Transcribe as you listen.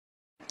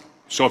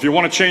So if you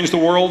want to change the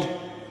world,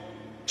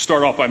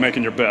 start off by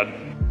making your bed.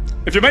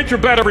 If you make your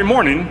bed every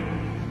morning,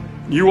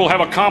 you will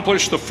have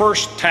accomplished the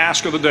first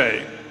task of the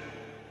day.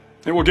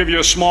 It will give you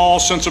a small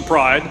sense of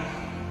pride,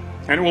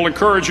 and it will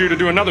encourage you to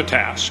do another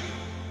task,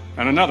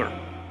 and another,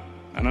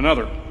 and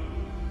another.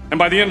 And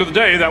by the end of the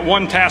day, that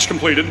one task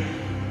completed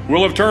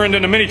will have turned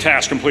into many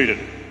tasks completed.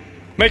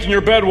 Making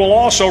your bed will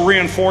also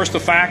reinforce the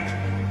fact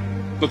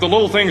that the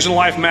little things in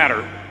life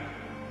matter.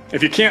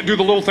 If you can't do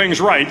the little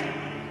things right,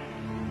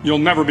 you'll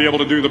never be able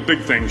to do the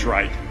big things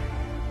right.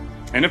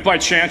 And if by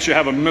chance you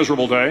have a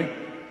miserable day,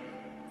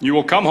 you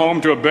will come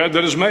home to a bed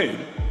that is made,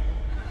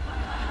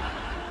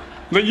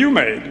 that you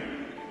made.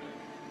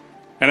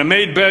 And a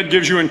made bed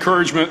gives you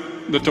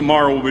encouragement that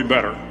tomorrow will be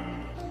better.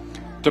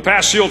 To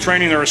pass SEAL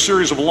training, there are a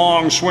series of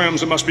long swims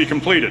that must be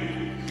completed.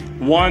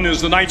 One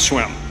is the night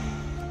swim.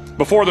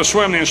 Before the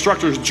swim, the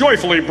instructors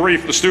joyfully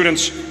brief the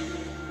students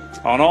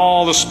on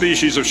all the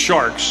species of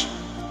sharks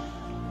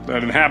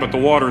that inhabit the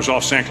waters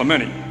off San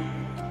Clemente.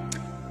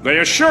 They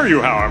assure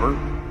you, however,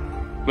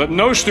 that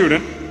no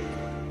student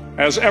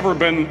has ever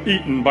been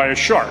eaten by a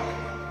shark,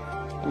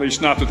 at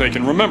least not that they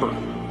can remember.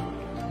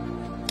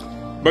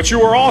 But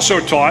you are also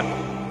taught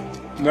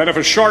that if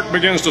a shark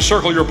begins to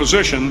circle your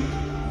position,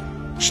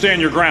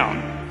 stand your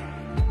ground.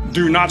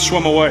 Do not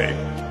swim away.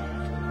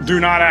 Do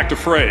not act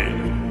afraid.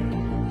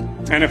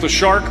 And if the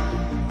shark,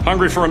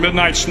 hungry for a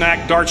midnight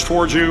snack, darts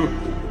towards you,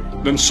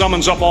 then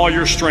summons up all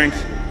your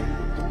strength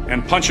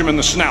and punch him in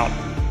the snout,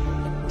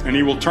 and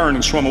he will turn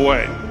and swim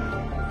away.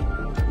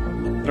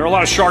 There are a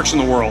lot of sharks in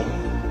the world.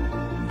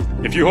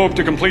 If you hope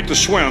to complete the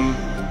swim,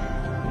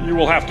 you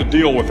will have to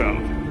deal with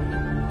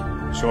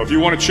them. So if you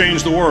want to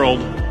change the world,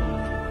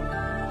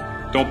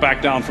 don't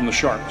back down from the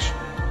sharks.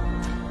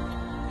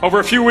 Over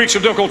a few weeks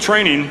of difficult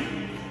training,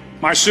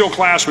 my SEAL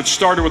class, which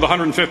started with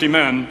 150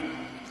 men,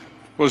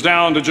 was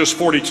down to just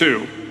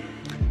 42.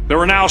 There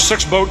were now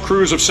 6 boat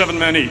crews of 7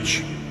 men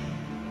each.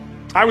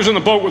 I was in the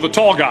boat with the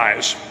tall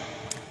guys,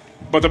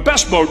 but the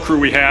best boat crew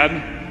we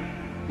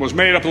had was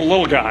made up of the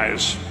little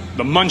guys,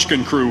 the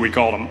Munchkin crew, we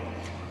called them.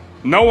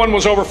 No one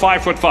was over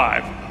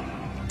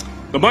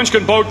 5'5". The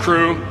Munchkin boat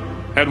crew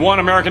had 1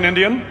 American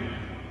Indian,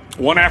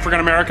 1 African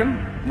American,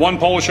 1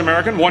 Polish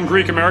American, 1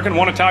 Greek American,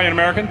 1 Italian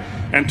American,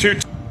 and 2.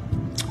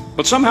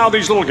 But somehow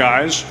these little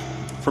guys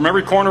from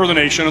every corner of the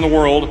nation and the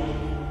world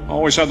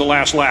always had the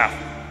last laugh,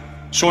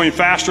 swimming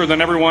faster than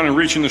everyone and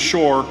reaching the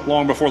shore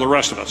long before the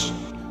rest of us.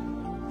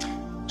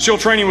 SEAL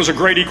training was a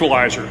great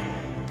equalizer.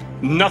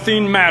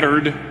 Nothing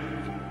mattered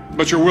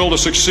but your will to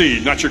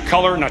succeed, not your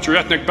color, not your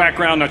ethnic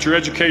background, not your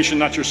education,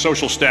 not your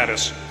social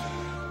status.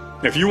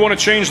 If you want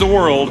to change the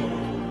world,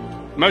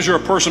 measure a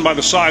person by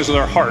the size of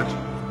their heart,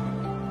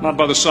 not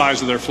by the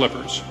size of their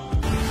flippers.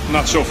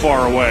 Not so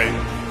far away.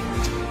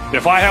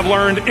 If I have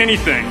learned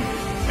anything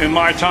in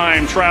my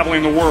time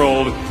traveling the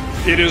world,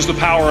 it is the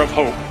power of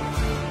hope.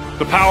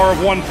 The power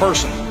of one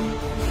person,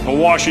 a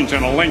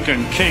Washington, a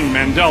Lincoln, King,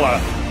 Mandela,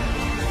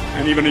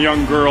 and even a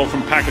young girl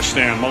from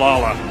Pakistan,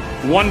 Malala.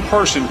 One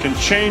person can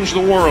change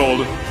the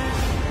world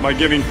by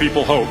giving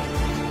people hope.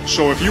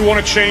 So if you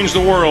want to change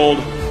the world,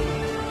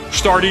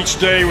 start each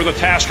day with a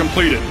task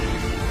completed.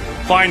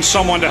 Find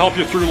someone to help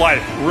you through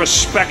life.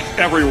 Respect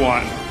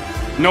everyone.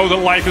 Know that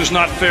life is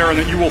not fair and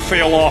that you will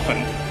fail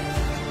often.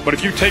 But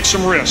if you take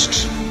some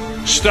risks,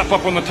 step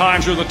up when the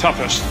times are the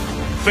toughest,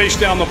 face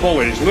down the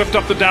bullies, lift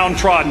up the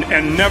downtrodden,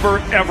 and never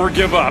ever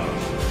give up.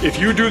 If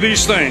you do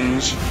these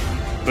things,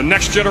 the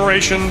next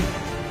generation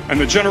and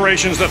the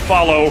generations that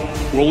follow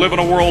will live in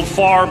a world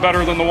far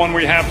better than the one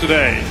we have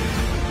today.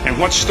 And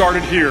what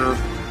started here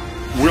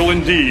will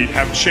indeed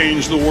have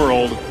changed the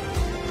world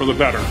for the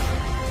better.